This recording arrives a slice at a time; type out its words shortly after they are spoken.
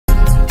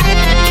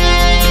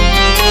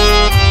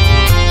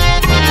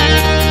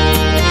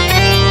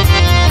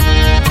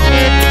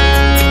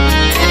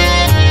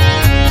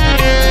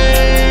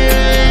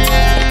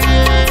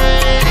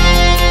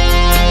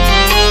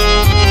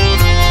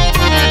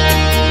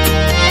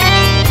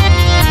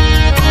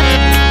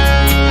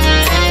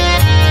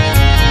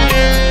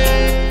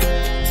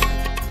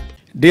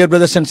Dear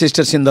brothers and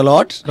sisters in the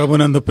Lord,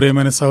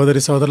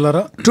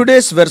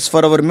 today's verse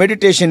for our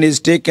meditation is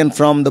taken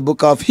from the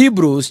book of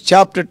Hebrews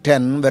chapter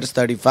 10 verse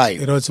 35.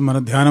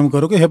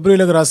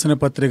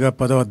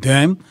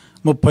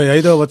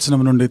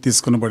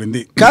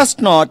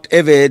 Cast not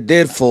away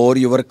therefore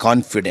your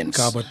confidence.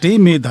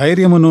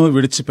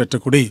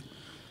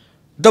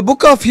 The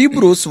book of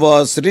Hebrews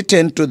was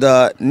written to the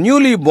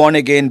newly born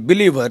again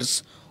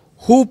believers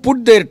who put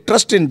their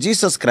trust in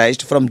Jesus Christ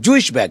from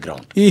Jewish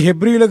background. ఈ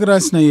హెబ్రీయులకు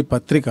రాసిన ఈ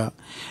పత్రిక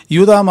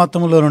యూదా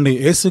మతములో నుండి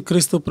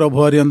యేసుక్రీస్తు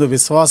ప్రభువారి యందు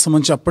విశ్వాసం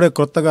ఉంచి అప్పుడే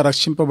కొత్తగా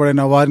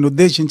రక్షింపబడిన వారిని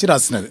ఉద్దేశించి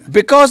రాసినది.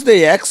 Because they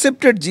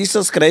accepted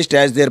Jesus Christ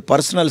as their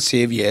personal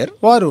savior,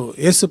 వారు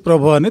యేసు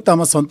ప్రభువారిని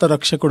తమ సొంత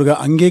రక్షకుడిగా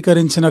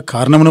అంగీకరించిన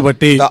కారణమును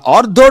బట్టి the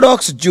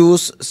Orthodox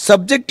Jews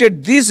subjected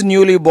these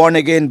newly born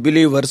again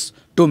believers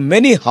to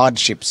many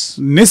hardships.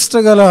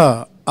 నిష్ఠగల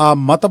ఆ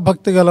మత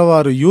భక్తి గల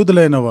వారు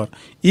యూదులైన వారు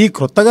ఈ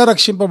కొత్తగా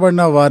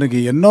రక్షింపబడిన వారికి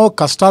ఎన్నో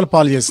కష్టాలు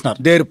పాలు చేసినారు.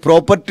 Their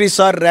properties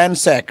are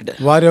ransacked.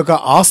 వారి యొక్క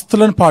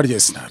ఆస్తులను పాడు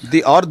చేసినారు.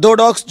 The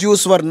Orthodox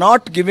Jews were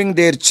not giving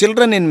their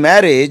children in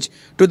marriage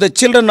to the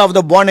children of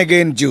the born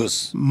again Jews.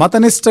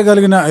 మతనిష్ట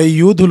కలిగిన ఈ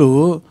యూదులు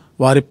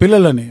వారి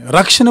పిల్లలని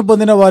రక్షణ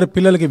పొందిన వారి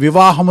పిల్లలకి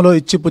వివాహంలో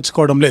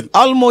ఇచ్చిపుచ్చుకోవడం లేదు.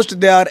 Almost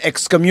they are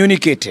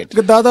excommunicated.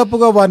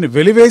 దాదాపుగా వారిని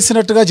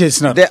వెలివేసినట్టుగా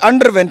చేసినారు. They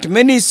underwent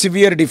many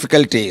severe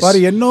difficulties. వారు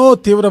ఎన్నో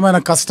తీవ్రమైన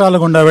కష్టాల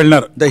గుండా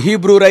వెళ్ళినారు. The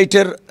Hebrew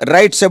writer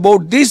writes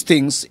about these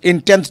things in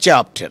 10th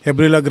chapter.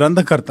 హెబ్రీయుల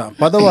గ్రంథకర్త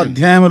 10వ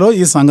అధ్యాయంలో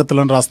ఈ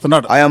సంగతులను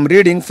రాస్తున్నాడు. I am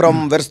reading from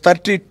verse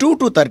 32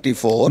 to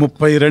 34.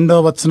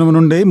 32వ వచనం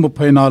నుండి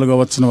 34వ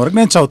వచనం వరకు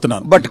నేను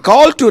చదువుతున్నాను. But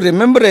call to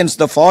remembrance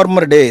the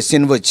former days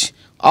in which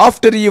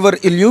after ye were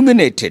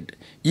illuminated,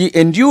 ye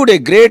endured a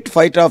great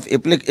fight of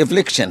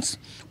afflictions,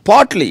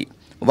 partly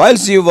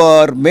whilst ye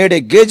were made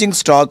a gauging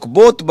stock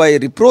both by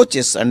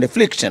reproaches and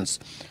afflictions,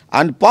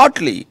 and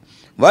partly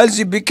whilst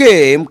ye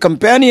became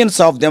companions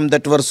of them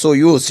that were so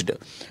used.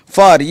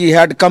 For ye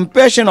had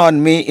compassion on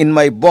me in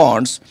my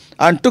bonds,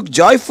 and took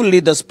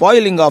joyfully the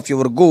spoiling of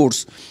your goods,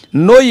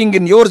 knowing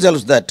in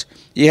yourselves that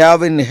ye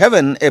have in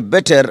heaven a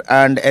better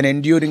and an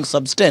enduring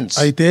substance.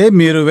 అయితే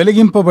మీరు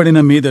వెలిగింపబడిన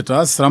మీదట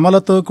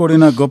శ్రమలతో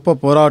కూడిన గొప్ప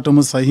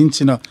పోరాటము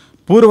సహించిన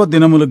పూర్వ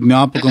దినములు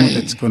జ్ఞాపకము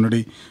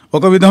తెచ్చుకొనుడి.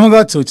 ఒక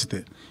విధముగా చూచితే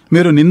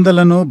మీరు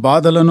నిందలను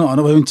బాధలను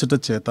అనుభవించుట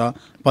చేత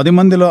 10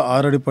 మందిలో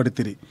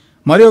ఆరడిపడితిరి.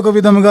 మరి ఒక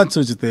విధముగా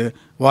చూచితే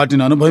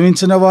వాటిని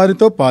అనుభవించిన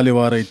వారితో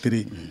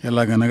పాలివారైతిరి.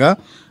 ఎలాగనగా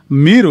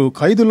మీరు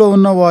ఖైదులో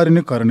ఉన్న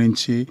వారిని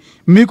కరుణించి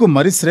మీకు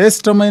మరి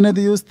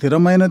శ్రేష్టమైనదియు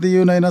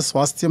స్థిరమైనదియునైన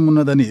స్వాస్థ్యం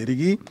ఉన్నదని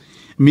ఎరిగి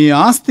మీ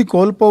ఆస్తి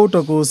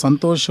కోల్పోవుటకు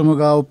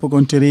సంతోషముగా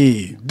ఒప్పుకొంటిరి.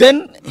 Then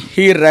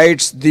he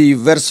writes the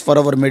verse for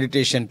our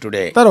meditation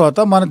today. తర్వాత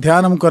మన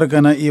ధ్యానం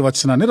కొరకైన ఈ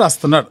వచనాన్ని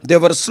రాస్తున్నాడు. They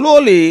were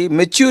slowly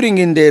maturing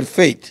in their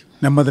faith.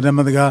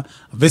 నెమ్మదిగా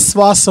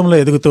విశ్వాసంలో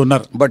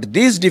ఎదుగుతున్నారు. But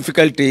these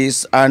difficulties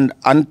and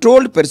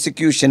untold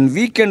persecution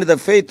weakened the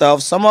faith of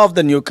some of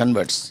the new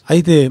converts.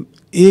 అయితే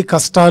ఈ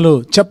కష్టాలు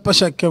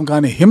చెప్పశక్యం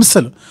కాని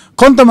హింసలు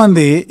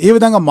కొంతమంది ఈ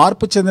విధంగా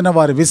మార్పు చెందిన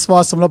వారి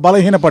విశ్వాసంలో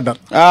బలహీనపడ్డారు.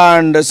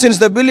 And since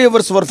the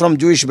believers were from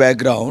Jewish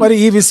background, మరి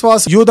ఈ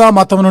విశ్వాసం యూదా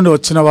మతం నుండి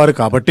వచ్చిన వారు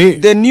కాబట్టి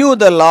they knew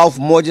the law of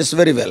Moses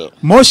very well.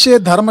 మోషే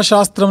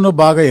ధర్మశాస్త్రమును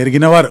బాగా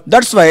ఎరిగినవారు.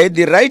 That's why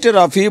the writer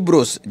of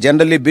Hebrews,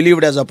 generally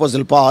believed as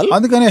Apostle Paul,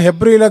 అందుకనే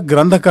హెబ్రీయుల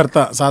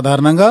గ్రంథకర్త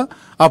సాధారణంగా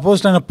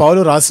అపోస్తలుడైన పౌలు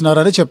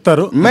రాసినారని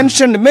చెప్తారు.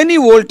 mentioned many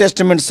Old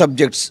Testament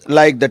subjects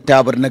like the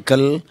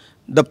tabernacle,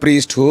 the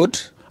priesthood,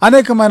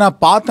 అనేకమైన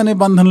పాత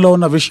నిబంధనలో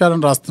ఉన్న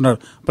విషయాలను రాస్తున్నాడు.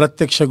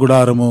 ప్రత్యక్ష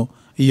గుడారము,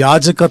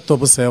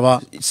 యాజకత్వపు సేవ,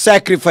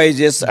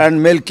 sacrifices and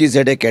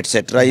Melchizedek etc.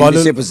 in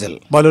this epistle.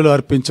 బలులు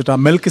అర్పించుట,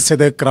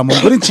 మెల్కిసెదెక్ క్రమం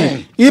గురించి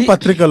ఈ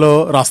పత్రికలో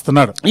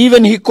రాస్తున్నాడు.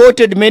 Even he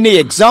quoted many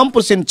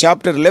examples in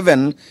chapter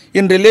 11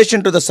 in relation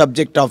to the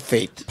subject of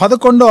faith.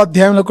 11వ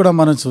అధ్యాయంలో కూడా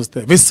మనం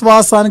చూస్తే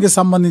విశ్వాసానికి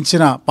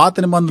సంబంధించిన పాత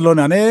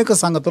నిబంధనలోని అనేక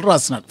సంగతులు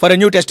రాస్తున్నాడు. For a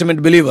New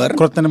Testament believer,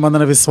 కొత్త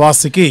నిబంధన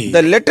విశ్వాసికి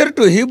the letter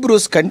to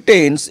Hebrews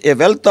contains a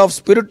wealth of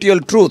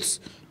spiritual truths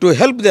to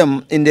help them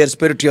in their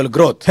spiritual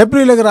growth.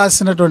 హెబ్రీయులకు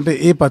రాసినటువంటి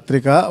ఈ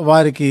పత్రిక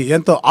వారికి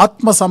ఎంతో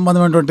ఆత్మ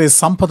సంబంధమైనటువంటి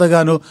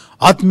సంపదగాను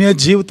ఆత్మీయ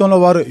జీవితంలో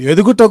వారు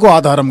ఎదుగుటకు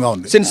ఆధారంగా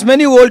ఉంది. Since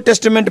many Old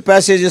Testament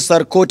passages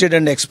are quoted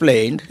and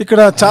explained, ఇక్కడ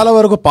చాలా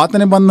వరకు పాత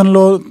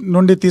నిబంధనలో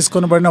నుండి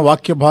తీసుకొనబడిన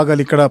వాక్య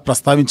భాగాలు ఇక్కడ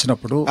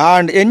ప్రస్తావించినప్పుడు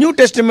and a New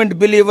Testament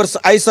believer's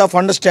eyes of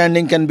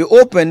understanding can be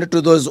opened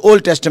to those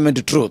Old Testament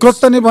truths.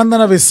 కొత్త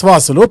నిబంధన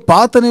విశ్వాసులు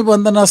పాత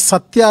నిబంధన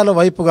సత్యాల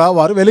వైపుగా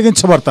వారు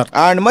వెలిగించబడతారు.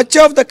 And much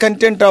of the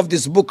content of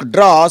this book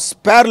draws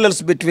parallels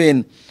between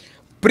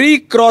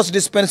pre-cross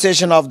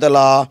dispensation of the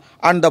law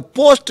and the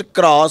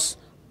post-cross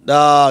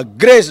the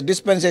grace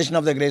dispensation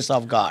of the grace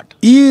of God.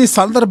 ఈ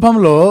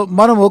సందర్భంలో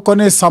మనము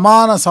కొన్ని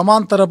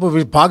సమాంతరపు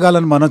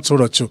భాగాలను మనం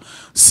చూడొచ్చు.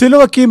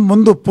 సిలువకి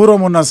ముందు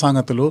పూర్వం ఉన్న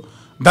సంగతులు,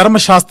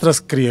 ధర్మశాస్త్ర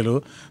క్రియలు,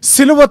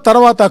 సిలువ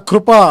తర్వాత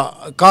కృప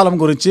కాలం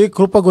గురించి,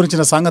 కృప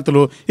గురించిన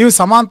సంగతులు ఇవి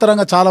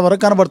సమాంతరంగా చాలా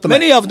వరకు కనబడుతున్నాయి.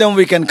 Many of them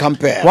we can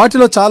compare.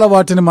 వాటిలో చాలా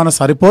వాటిని మనం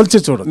సరిపోల్చి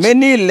చూడొచ్చు.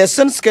 Many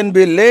lessons can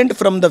be learned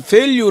from the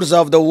failures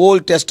of the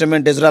Old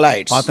Testament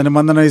Israelites. పాత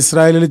నిబంధన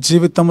ఇశ్రాయేలీయుల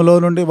జీవితంలో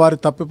నుండి, వారి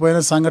తప్పిపోయిన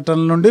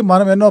సంఘటనల నుండి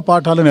మనం ఎన్నో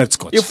పాఠాలు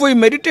నేర్చుకోవచ్చు. If we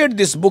meditate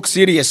this book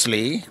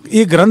seriously,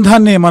 ఈ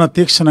గ్రంథాన్ని మనం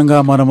తీక్షణంగా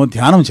మనము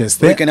ధ్యానం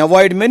చేస్తే we can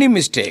avoid many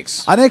mistakes.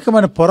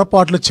 అనేకమైన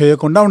పొరపాట్లు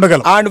చేయకుండా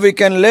ఉండగలం. And we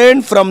can learn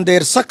from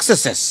their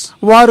successes.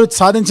 వారు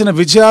సాధించిన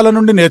విజయాల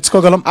నుండి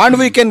నేర్చుకోగలం. And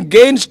we can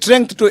gain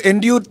strength to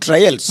endure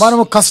trials.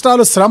 మనము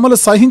కష్టాలు, శ్రమలు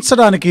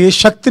సహించడానికి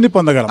శక్తిని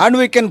పొందగలం. And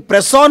we can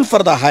press on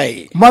for the high.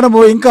 మనము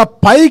ఇంకా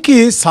పైకి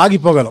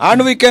సాగిపోగలం.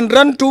 And we can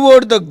run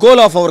toward the goal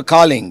of our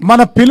calling.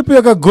 మన పిలుపు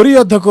యొక్క గురి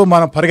యొద్దకు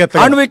మనం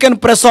పరిగెత్తగలం. And we can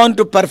press on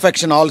to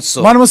perfection also.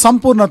 మనము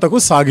సంపూర్ణతకు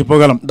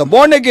సాగిపోగలం. The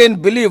born again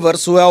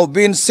believers who have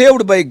been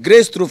saved by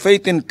grace through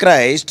faith in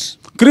Christ,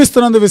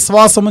 క్రీస్తునందు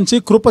విశ్వాసం ఉంచి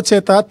కృప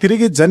చేత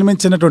తిరిగి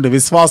జన్మించినటువంటి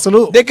విశ్వాసులు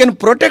they can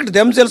protect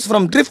themselves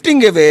from drifting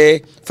away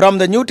from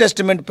the New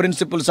Testament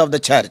principles of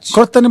the church.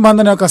 కొత్త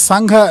నిబంధన యొక్క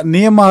సంఘ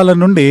నియమాల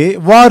నుండి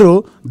వారు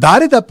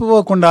దారి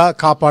తప్పిపోకుండా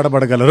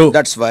కాపాడబడగలరు.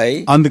 That's why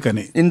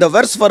అందుకని in the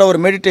verse for our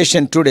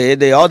meditation today,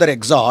 the author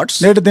exhorts,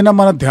 నేటి దినం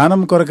మన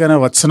ధ్యానం కొరకైన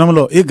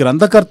వచనంలో ఈ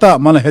గ్రంథకర్త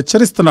మన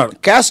హెచ్చరిస్తున్నాడు.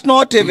 cast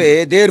not away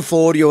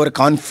therefore your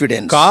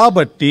confidence.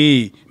 కాబట్టి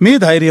మీ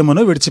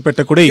ధైర్యమును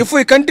విడిచిపెట్టకుడి. If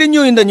we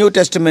continue in the New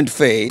Testament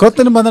faith, కొత్త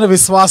నిబంధన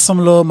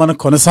విశ్వాసంలో మనం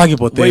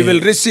కొనసాగిపోతే we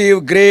will receive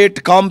great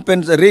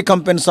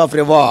recompense of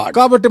reward.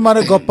 కాబట్టి మన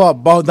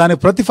దాని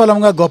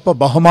ప్రతిఫలంగా గొప్ప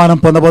బహుమానం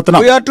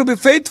పొందబోతున్నాం. We are to be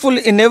faithful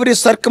in every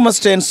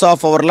circumstance of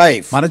our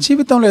life. మన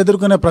జీవితంలో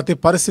ఎదుర్కొనే ప్రతి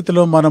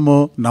పరిస్థితిలో మనము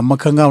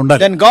నమ్మకంగా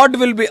ఉండాలి. Then God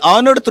will be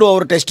honored through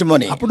our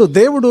testimony. అప్పుడు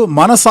దేవుడు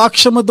మన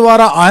సాక్ష్యము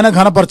ద్వారా ఆయన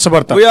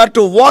ఘనపరచబడతాడు. We are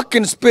to walk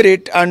in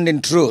spirit and in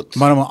truth.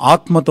 మనం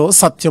ఆత్మతో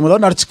సత్యములో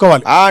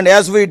నడుచుకోవాలి. And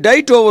as we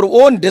die to our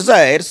own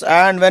desires,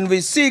 and when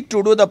we seek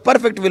to do the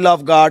perfect will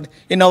of God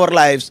in our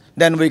lives,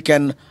 then we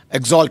can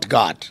exalt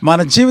God. మన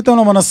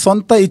జీవితంలో మన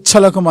సొంత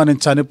ఇచ్చలకు మనం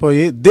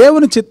చనిపోయి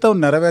దేవుని చిత్తం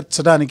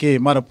నెరవేర్చడానికి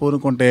మనం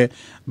పూనుకుంటే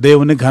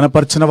దేవుని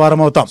ఘనపరిచిన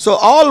వారం అవుతాం. So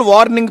all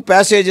warning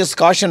passages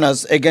caution us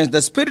against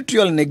the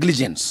spiritual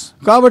negligence.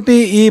 కాబట్టి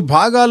ఈ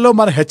భాగాల్లో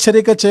మన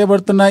హెచ్చరిక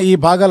చేయబడుతున్న ఈ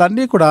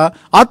భాగాలన్నీ కూడా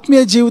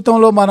ఆత్మీయ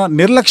జీవితంలో మన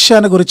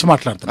నిర్లక్ష్యాన్ని గురించి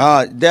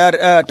మాట్లాడుతున్నారు. They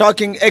are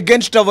talking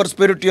against our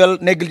spiritual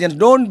negligence.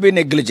 Don't be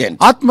negligent.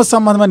 ఆత్మ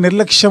సంబంధమైన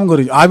నిర్లక్ష్యం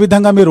గురించి, ఆ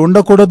విధంగా మీరు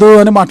ఉండకూడదు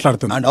అని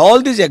మాట్లాడుతున్నారు. And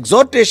all these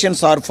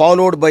exhortations are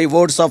followed by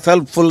words of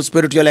helpful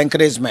spiritual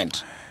encouragement.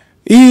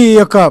 ఈ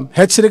యొక్క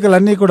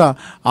హెచ్చరికలన్నీ కూడా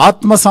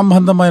ఆత్మ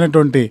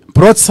సంబంధమైనటువంటి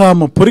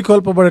ప్రోత్సాహము,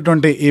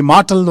 పురికొల్పబడేటువంటి ఈ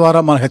మాటల ద్వారా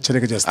మనం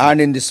హెచ్చరిక చేస్తాం.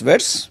 And in this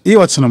verse, ఈ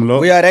వచనంలో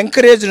we are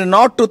encouraged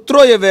not to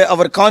throw away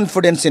our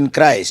confidence in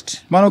Christ.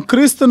 మనం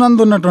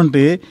క్రీస్తునందు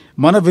ఉన్నటువంటి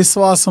మన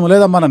విశ్వాసం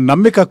లేదా మన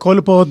నమ్మిక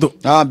కోల్పోవద్దు.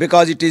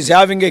 Because it is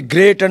having a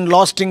great and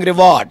lasting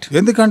reward.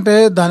 ఎందుకంటే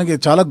దానికి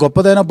చాలా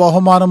గొప్పదైన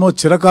బహుమానము,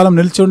 చిరకాలం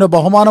నిలిచి ఉండే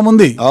బహుమానం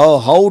ఉంది. Oh,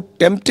 how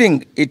tempting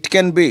it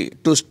can be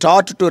to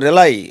start to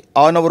rely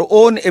on our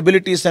own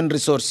abilities and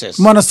resources.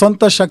 మన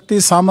సొంత శక్తి,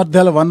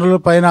 సామర్థ్యాల, వనరుల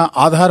పైన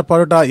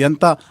ఆధారపడుట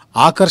ఎంత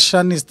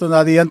ఆకర్షాన్ని ఇస్తుంది,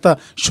 అది ఎంత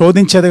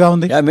శోధించేదిగా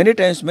ఉంది. Many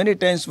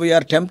times we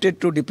are tempted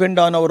to depend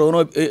on our own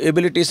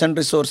abilities and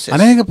resources.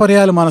 అనేక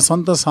పర్యాలు మన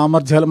సొంత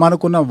సామర్థ్యాలు,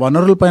 మనకున్న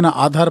వనరుల పైన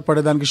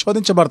ఆధారపడేదానికి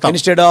శోధించబడతాం.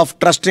 Instead of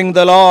trusting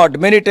the Lord,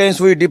 many times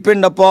we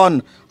depend upon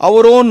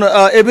our own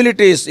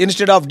abilities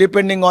instead of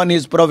depending on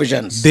His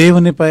provisions.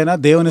 దేవుని పైన,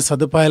 దేవుని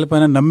సదుపాయాల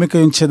పైన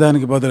నమ్మిక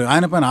ఉంచేదానికి బదులు,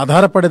 ఆయన పైన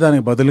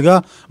ఆధారపడేదానికి బదులుగా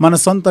మన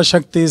సొంత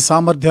శక్తి,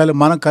 సామర్థ్యాలు,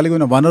 మనం కలిగి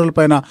ఉన్న వనరుల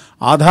పైన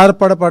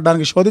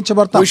ఆధారపడడానికి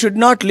శోధించబడతాం. We should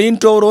not lean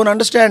to our own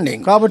understanding.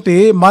 కాబట్టి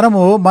మనము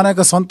మన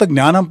యొక్క సొంత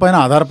జ్ఞానం పైన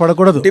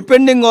ఆధారపడకూడదు.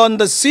 Depending on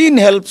the seen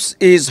helps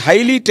is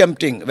highly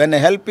tempting. When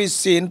a help is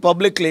seen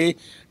publicly,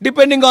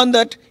 depending on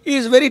that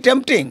is very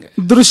tempting.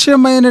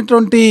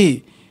 దృశ్యమైనటువంటి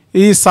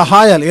ఈ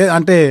సహాయాలు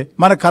అంటే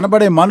మన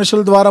కనబడే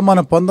మనుషుల ద్వారా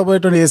మనం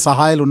పొందబోయేటువంటి ఏ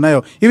సహాయాలు ఉన్నాయో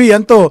ఇవి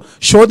ఎంతో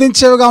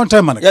శోధించేవిగా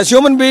ఉంటాయి మనకి. As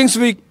human beings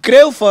we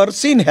crave for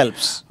seen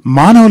helps.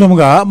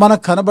 మానవులముగా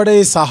మనకు కనబడే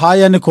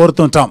సహాయాన్ని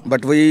కోరుతుంటాం.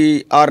 But we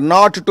are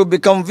not to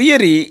become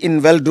weary in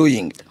well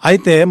doing.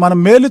 అయితే మనం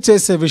మేలు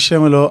చేసే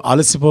విషయంలో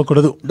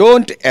అలసిపోకూడదు.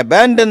 Don't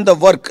abandon the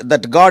work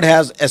that God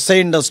has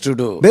assigned us to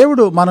do.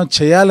 దేవుడు మనం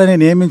చేయాలని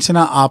నియమించిన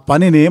ఆ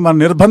పనిని మనం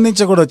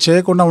నిర్బంధించకూడదు,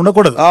 చేయకుండా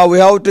ఉండకూడదు. We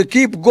have to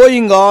keep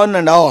going on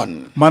and on.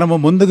 మనము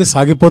ముందుకు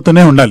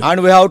సాగిపోతూనే ఉండాలి. And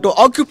we have to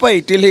occupy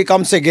till He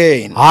comes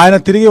again. ఆయన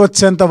తిరిగి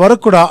వచ్చేంత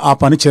వరకు కూడా ఆ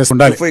పని చేసి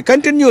ఉండాలి. If we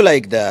continue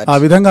like that, ఆ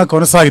విధంగా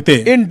కొనసాగితే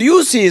in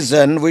due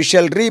season we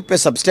shall reap a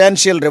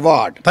substantial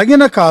reward.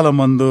 తగిన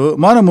కాలమందు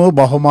మనము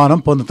బహుమానం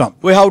పొందుతాం.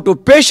 We have to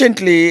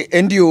patiently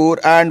endure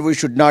and we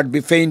should not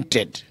be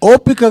fainted.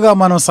 ఓపికగా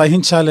మనం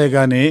సహించాలే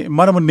గాని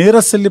మనము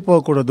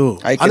నీరసిల్లిపోకూడదు,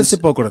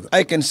 అలసిపోకూడదు.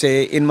 I can say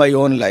in my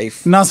own life,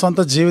 నా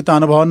సొంత జీవిత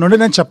అనుభవం నుండి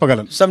నేను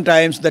చెప్పగలను.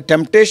 sometimes the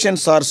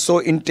temptations are so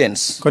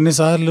intense.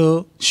 కొన్నిసార్లు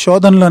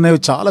శోధనలు అనేవి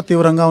చాలా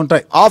తీవ్రంగా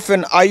ఉంటాయి. Often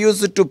I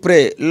used to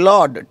pray,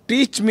 Lord,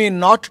 teach me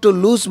not to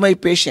lose my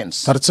patience.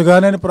 తరచుగా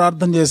నేను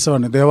ప్రార్థన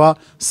చేసేవాడిని, దేవా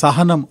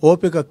సహనం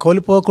ఓపిక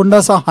కోల్పోకుండా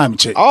సహాయం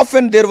చేయి.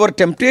 Often there were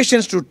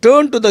temptations to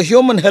turn to the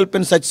human help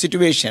in such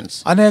situations.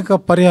 అనేక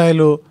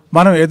పర్యాయాలు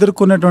మనం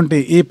ఎదుర్కొన్నటువంటి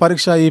ఈ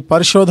పరీక్ష ఈ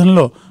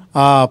పరిశోధనలో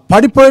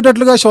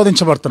పడిపోయేటట్లుగా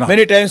శోధించబడుతున్నాం.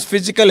 Many times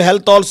physical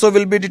health also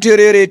will be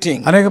deteriorating.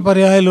 అనేక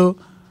పర్యాయాలు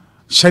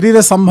శరీర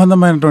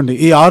సంబంధమైనటువంటి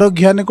ఈ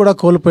ఆరోగ్యాన్ని కూడా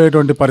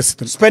కోల్పోయేటువంటి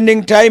పరిస్థితులు. Spending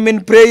time in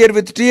prayer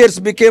with tears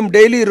became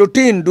daily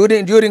routine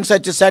during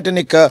such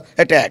satanic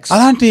attacks.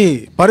 అలాంటి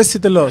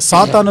పరిస్థితుల్లో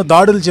సాతాను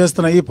దాడులు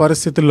చేస్తున్న ఈ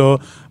పరిస్థితుల్లో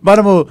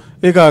మనము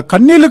ఇక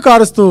కన్నీళ్లు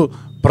కారుస్తూ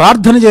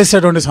ప్రార్థన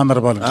చేసేటువంటి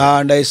సందర్భాలు.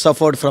 And I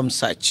suffered from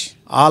such.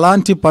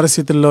 అలాంటి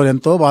పరిస్థితుల్లో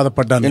ఎంతో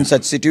బాధపడ్డాను. In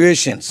such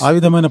situations, ఆ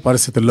విధమైన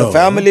పరిస్థితుల్లో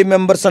family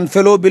members and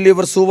fellow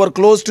believers who were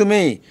close to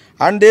me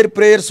and their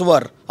prayers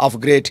were of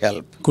great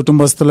help.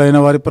 కుటుంబస్తులైన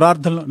వారి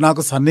ప్రార్థనలు,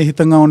 నాకు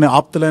సన్నిహితంగా ఉండే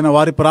ఆప్తులైన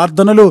వారి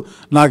ప్రార్థనలు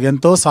నాకు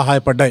ఎంతో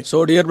సహాయపడ్డాయి. So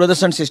dear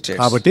brothers and sisters,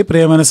 కాబట్టి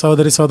ప్రియమైన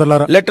సోదరి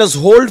సోదరులారా, let us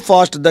hold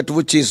fast that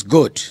which is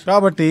good.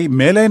 కాబట్టి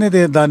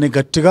మేలైనదే దాన్ని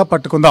గట్టిగా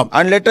పట్టుకుందాం.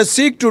 And let us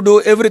seek to do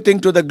everything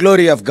to the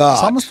glory of God.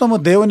 సమస్తము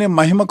దేవుని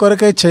మహిమ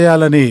కొరకై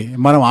చేయాలని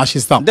మనం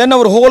ఆశిస్తాం. Then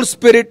our whole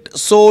spirit,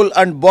 soul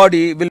and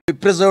body will be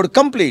preserved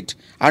complete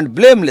and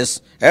blameless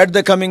at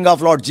the coming of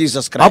Lord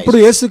Jesus Christ. అప్పుడు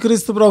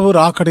యేసుక్రీస్తు ప్రభు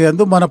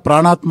రాకడయందు మన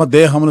ప్రాణాత్మ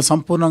దేహములు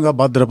సంపూర్ణంగా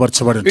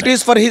భద్రపరచబడి It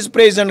is for his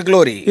praise and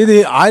glory. ఇది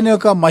ఆయన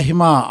యొక్క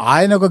మహిమ,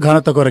 ఆయన యొక్క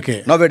ఘనత కొరకే.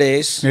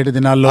 Nowadays, నేటి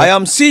దినాల్లో I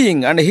am seeing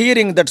and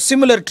hearing that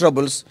similar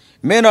troubles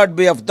may not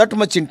be of that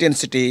much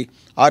intensity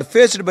are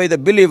faced by the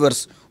believers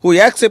who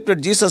accepted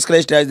Jesus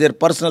Christ as their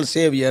personal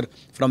savior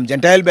from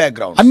Gentile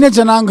background. అన్య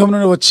జనాంగం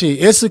నుండి వచ్చి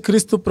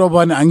యేసుక్రీస్తు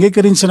ప్రభువుని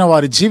అంగీకరించిన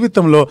వారి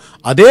జీవితంలో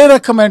అదే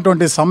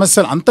రకమైనటువంటి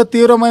సమస్యలు, అంత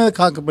తీవ్రమైనది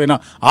కాకపోయినా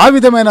ఆ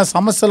విధమైన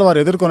సమస్యలు వారు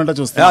ఎదుర్కొన్నట్టు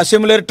చూస్తారు.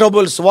 Similar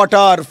troubles what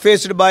are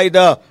faced by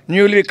the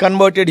newly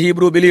converted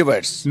Hebrew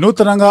believers.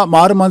 నూతనంగా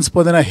మారు మనసు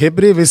పొందిన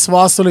హెబ్రీ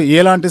విశ్వాసులు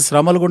ఎలాంటి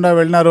శ్రమలు గుండా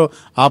వెళ్ళినారో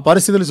ఆ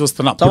పరిస్థితులు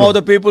చూస్తున్నాం. Some of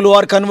the people who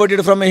are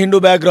converted from a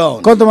Hindu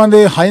background.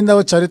 కొంతమంది హైందవ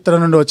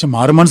చరిత్ర నుండి వచ్చి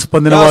మారు మనసు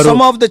పొందిన వారు.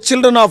 Some of the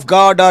children of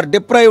God are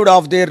deprived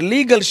of their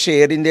legal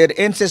share in their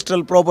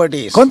ancestral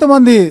properties.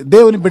 కొంతమంది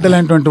దేవుని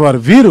బిడ్డలైనటువంటి వారు,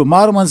 వీరు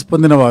మారు మనసు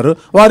పొందిన వారు,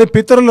 వారి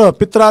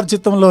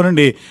పిత్రార్జితంలో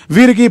నుండి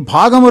వీరికి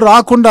భాగము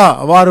రాకుండా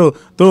వారు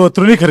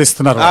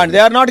తృణీకరిస్తున్నారు. And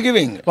they are not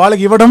giving.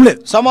 వాళ్ళకి ఇవ్వడం లేదు.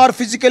 Some are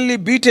physically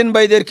beaten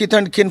by their kith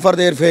and kin for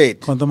their faith.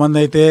 కొంతమంది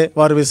అయితే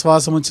వారు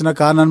విశ్వాసం ఉంచిన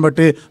కారణాన్ని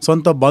బట్టి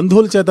సొంత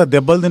బంధువుల చేత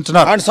దెబ్బలు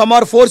తింటున్నారు. And some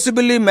are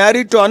forcibly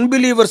married to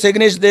unbelievers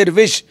against their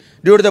wish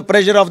due to the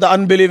pressure of the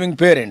unbelieving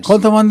parents.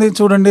 కొంతమంది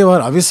చూడండి,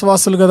 వారు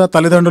అవిశ్వాసులు కదా,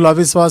 తల్లిదండ్రులు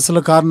అవిశ్వాసుల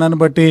కారణాన్ని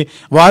బట్టి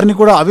వారిని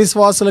కూడా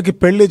అవిశ్వాసులకి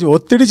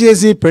ఒత్తిడి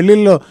చేసి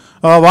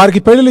వారికి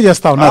పెళ్లిళ్ళు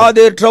చేస్తా ఉన్నారు.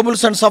 Their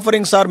troubles and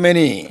sufferings are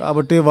many.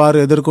 కాబట్టి వారు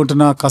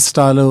ఎదుర్కొంటున్న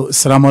కష్టాలు,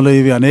 శ్రమలు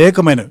ఇవి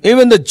అనేకమైనవి.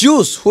 Even the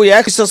Jews who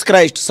accept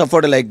Christ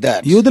suffered like that.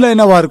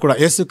 యూదులైన వారు కూడా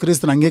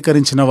యేసుక్రీస్తును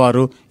అంగీకరించిన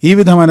వారు ఈ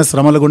విధమైన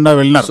శ్రమల గుండా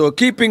వెళ్ళినారు. So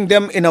keeping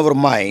them in our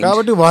mind,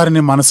 కాబట్టి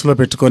వారిని మనసులో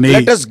పెట్టుకొని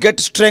let us get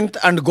strength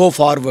and go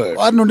forward.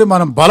 వారి నుండి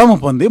మనం బలము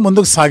పొంది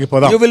ముందుకు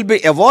సాగిపోదాం. You will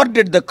be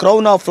awarded the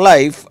crown of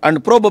life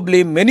and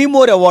probably many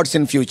more awards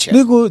in future.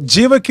 నీకు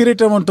జీవ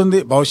కిరీటం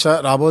ఉంటుంది. బహుశా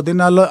రాబో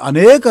దినాల్లో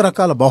అనేక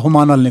రకాల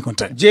బహుమానాలు నీకు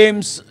ఉంటాయి.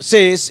 James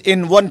says in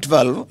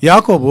 1:12,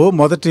 యాకోబు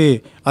మొదటి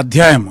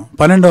అధ్యాయం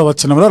 12వ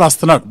వచనంలో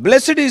రాస్తున్నాడు,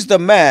 Blessed is the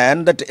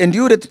man that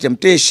endureth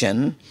temptation,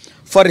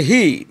 for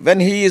he, when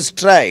he is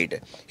tried,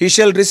 he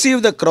shall receive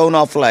the crown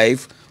of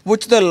life,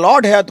 which the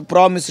Lord hath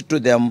promised to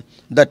them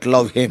that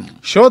love him.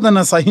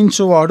 శోధన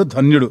సహించువాడు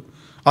ధన్యుడు,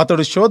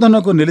 అతడు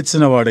శోధనకు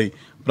నిలిచిన వాడై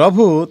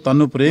ప్రభు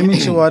తన్ను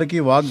ప్రేమించే వారికి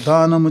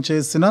వాగ్దానము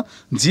చేసిన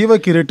జీవ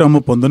కిరీటము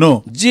పొందును.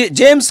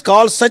 James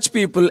calls such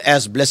people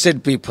as blessed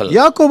people.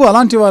 యాకోబు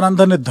అలాంటి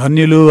వారందరిని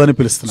ధన్యులు అని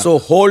పిలుస్తున్నాడు. So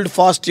hold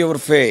fast your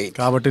faith.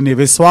 కాబట్టి నీ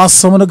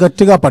విశ్వాసమును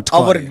గట్టిగా Our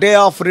పట్టుకోవాలి. day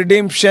of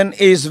redemption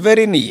is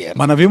very near.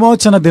 మన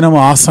విమోచన దినము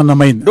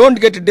ఆసన్నమైంది.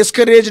 Don't get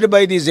discouraged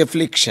by these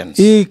afflictions.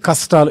 ఈ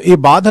కష్టాలు, ఈ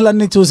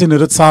బాధలన్నీ చూసి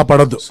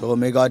నిరుత్సాహపడద్దు. So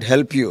may God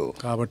help you.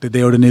 కాబట్టి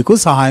దేవుడు నీకు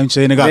సహాయం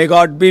చేయనుగా. May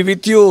God be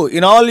with you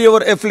in all your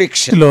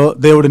affliction. లో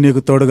దేవుడు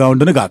నీకు తోడుగా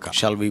ఉండును గాక.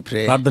 Shall we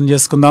pray? ప్రార్థన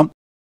చేసుకుందాం.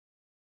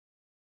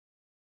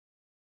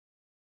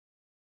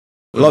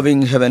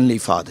 Loving Heavenly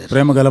Father,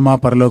 ప్రేమగల మా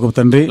పరలోకపు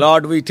తండ్రి,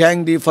 Lord, we thank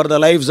Thee for the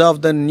lives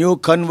of the new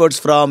converts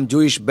from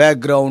Jewish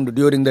background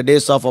during the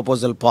days of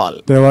Apostle Paul.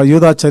 దేవా,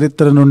 యూదా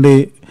చరిత్ర నుండి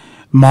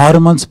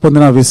మారు మనసు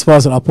పొందిన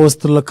విశ్వాసులు,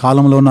 అపోస్తలుల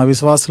కాలంలో ఉన్న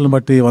విశ్వాసులను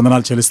బట్టి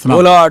వందనాలు చెల్లిస్తున్నాం.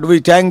 Oh Lord, we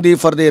thank Thee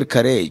for their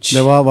courage.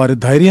 దేవా, వారి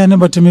ధైర్యాన్ని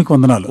బట్టి మీకు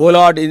వందనాలు. Oh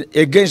Lord,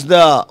 against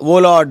the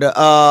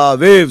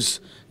waves,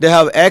 they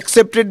have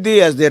accepted Thee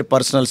as their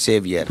personal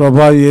savior.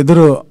 ప్రభా,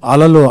 ఎదురు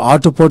అలలు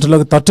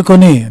ఆటుపోటులకు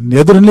తట్టుకొని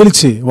ఎదురు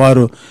నిలిచి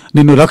వారు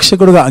నిన్ను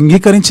రక్షకుడుగా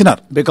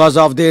అంగీకరించినారు. Because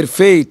of their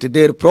faith,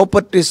 their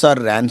properties are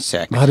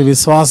ransacked. వారి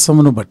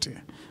విశ్వాసమును బట్టి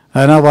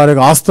అయినా వారి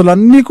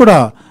ఆస్తులన్నీ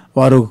కూడా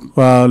వారు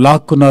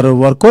లాక్కున్నారు,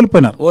 వారు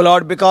కోల్పోయినారు. Oh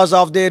Lord, because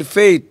of their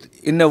faith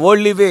in a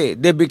worldly way,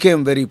 they became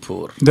very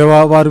poor. దేవా,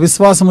 వారి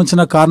విశ్వాసం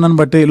ఉంచిన కారణాన్ని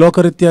బట్టి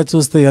లోకరీత్యా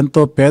చూస్తే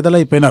ఎంతో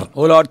పేదలైపోయినారు.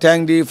 Oh Lord,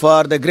 thank Thee for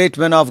the great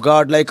men of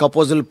God like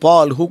Apostle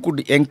Paul who could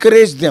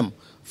encourage them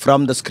from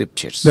the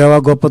scriptures. దేవా,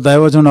 గొప్ప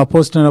దైవజనుడు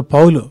అపోస్తలుడైన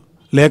పౌలు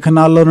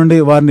లేఖనాల్లో నుండి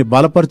వారిని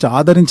బలపరిచి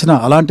ఆదరించిన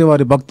అలాంటి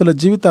వారి భక్తుల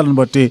జీవితాలను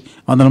బట్టి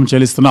వందనం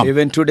చెల్లిస్తున్నాం.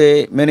 Even today,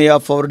 many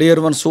of our dear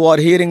ones who are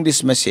hearing this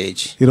message,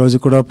 ఈ రోజు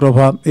కూడా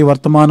ప్రభా ఈ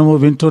వర్తమానము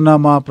వింటున్న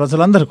మా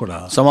ప్రజలందరూ కూడా,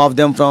 some of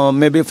them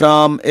maybe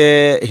from a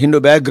Hindu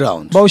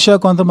background, బహుశా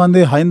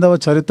కొంతమంది హైందవ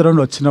చరిత్ర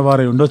నుండి వచ్చిన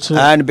వారై ఉండొచ్చు.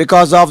 and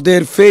because of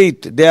their faith,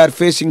 they are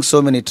facing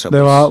so many troubles.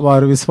 దేవా,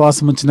 వారి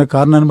విశ్వాసం ఉంచిన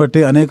కారణాన్ని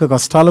బట్టి అనేక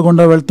కష్టాలు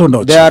గుండా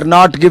వెళ్తుండవచ్చు. They are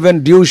not given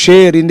due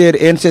share in their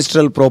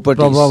ancestral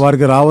properties. ప్రభా,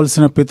 వారికి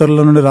రావాల్సిన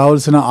పితరుల నుండి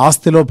రావాల్సిన ఆస్తిలో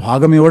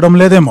భాగం ఇవ్వడం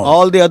లేదేమో.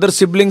 All the other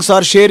siblings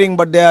are sharing,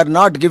 but they are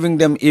not giving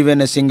them even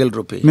a single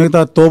rupee.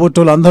 మిగతా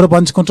తోబుట్టువులు అందరూ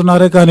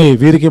పంచుకుంటున్నారే కానీ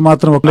వీరికి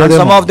మాత్రం ఒక And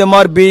some of them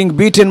are being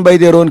beaten by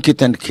their own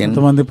kith and kin.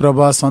 కొంతమంది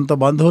ప్రభా సొంత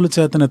బంధువుల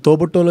చేతనే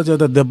తోబుట్టువుల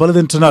చేత దెబ్బలు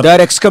తింటున్నారు. They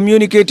are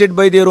excommunicated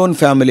by their own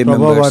family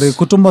ప్రభా, వారి members.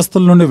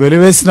 కుటుంబస్తుల నుండి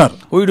వెలివేసినారు.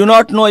 We do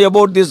not know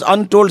about these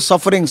untold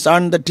sufferings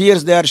and the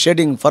tears they are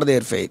shedding for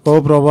their faith.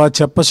 ఓ ప్రభా,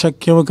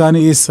 చెప్పశక్యము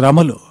కాని ఈ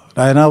శ్రమలు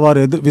ఆయన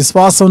వారు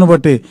విశ్వాసం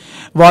బట్టి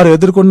వారు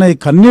ఎదుర్కొన్న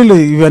ఈ కన్నీళ్లు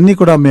ఇవన్నీ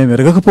కూడా మేము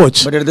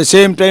ఎరగకపోవచ్చు. But at the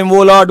same time,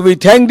 O Lord, we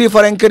thank thee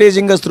for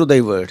encouraging us through thy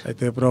word.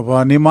 అయితే ప్రభా,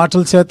 నీ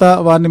మాటల చేత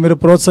వారిని మీరు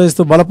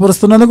ప్రోత్సహిస్తూ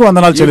బలపరుస్తున్నందుకు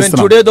వందనాలు Even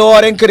చెల్లిస్తున్నాం. today thou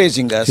are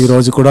encouraging us. ఈ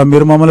రోజు కూడా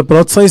మీరు మమ్మల్ని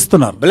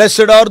ప్రోత్సహిస్తున్నారు.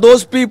 Blessed are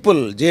those people,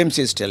 James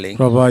is telling.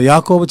 ప్రభా,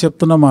 యాకోబు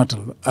చెప్తున్న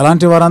మాటలు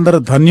అలాంటి వారందరూ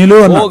ధన్యులు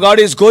Oh, అన్నారు.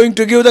 God is going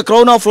to give the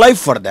crown of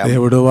life for them.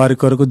 దేవుడు వారి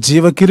కొరకు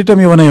జీవ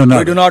కిరీటం ఇవ్వనై We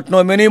ఉన్నాడు. do not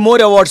know, many more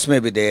awards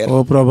may be there.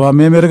 ఓ ప్రభా,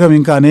 మేము ఎరగం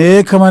ఇంకా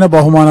అనేకమైన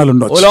బహుమానాలు O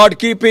ఉండొచ్చు. Lord,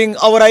 keeping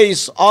our eyes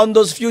on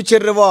those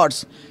future rewards,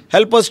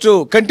 help us to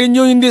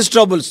continue in these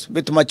troubles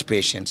with much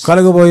patience.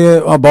 కలగబోయే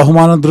ఆ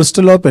బహుమానం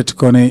దృష్టిలో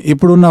పెట్టుకొని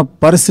ఇప్పుడున్న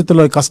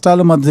పరిస్థితుల్లో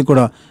కష్టాల మధ్య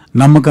కూడా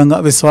నమ్మకంగా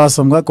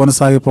విశ్వాసంగా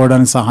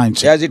కొనసాగిపోవడానికి సహాయం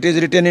చేయండి. As it is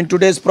written in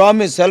today's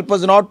promise, help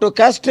us not to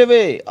cast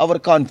away our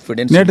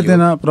confidence in నేటి you.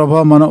 దిన ప్రభా,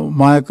 మనం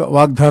మా యొక్క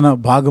వాగ్దాన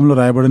భాగంలో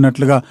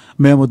రాయబడినట్లుగా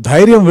మేము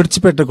ధైర్యం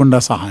విడిచిపెట్టకుండా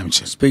సహాయం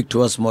చేయండి. Speak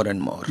to us more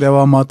and more.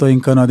 దేవా, మాతో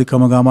ఇంకా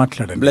అధికముగా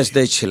మాట్లాడండి. Bless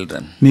thy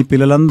children. నీ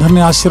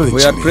పిల్లలందరినీ We are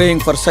ఆశీర్వదించండి.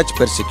 praying for such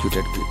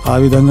persecuted people. ఆ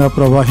విధంగా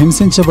ప్రభా,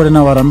 హింసించబడిన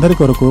వారందరి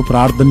కొరకు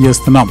ప్రార్థన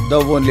చేస్తున్నాం.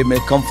 Thou only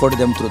may comfort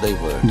them through thy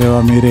word.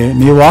 దేవా, మీరే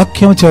నీ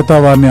వాక్యం చేత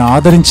వారిని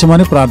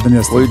ఆదరించమని ప్రార్థన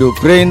చేస్తున్నాం. We do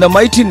pray in the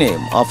mighty name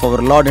of our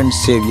Lord and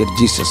Savior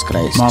Jesus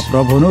Christ. మా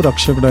ప్రభువును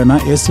రక్షకుడైన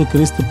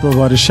యేసుక్రీస్తు ప్రభు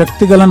వారి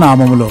శక్తిగల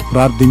నామములో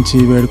ప్రార్థించి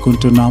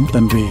వేడుకుంటున్నాం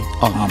తండ్రి.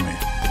 ఆమేన్.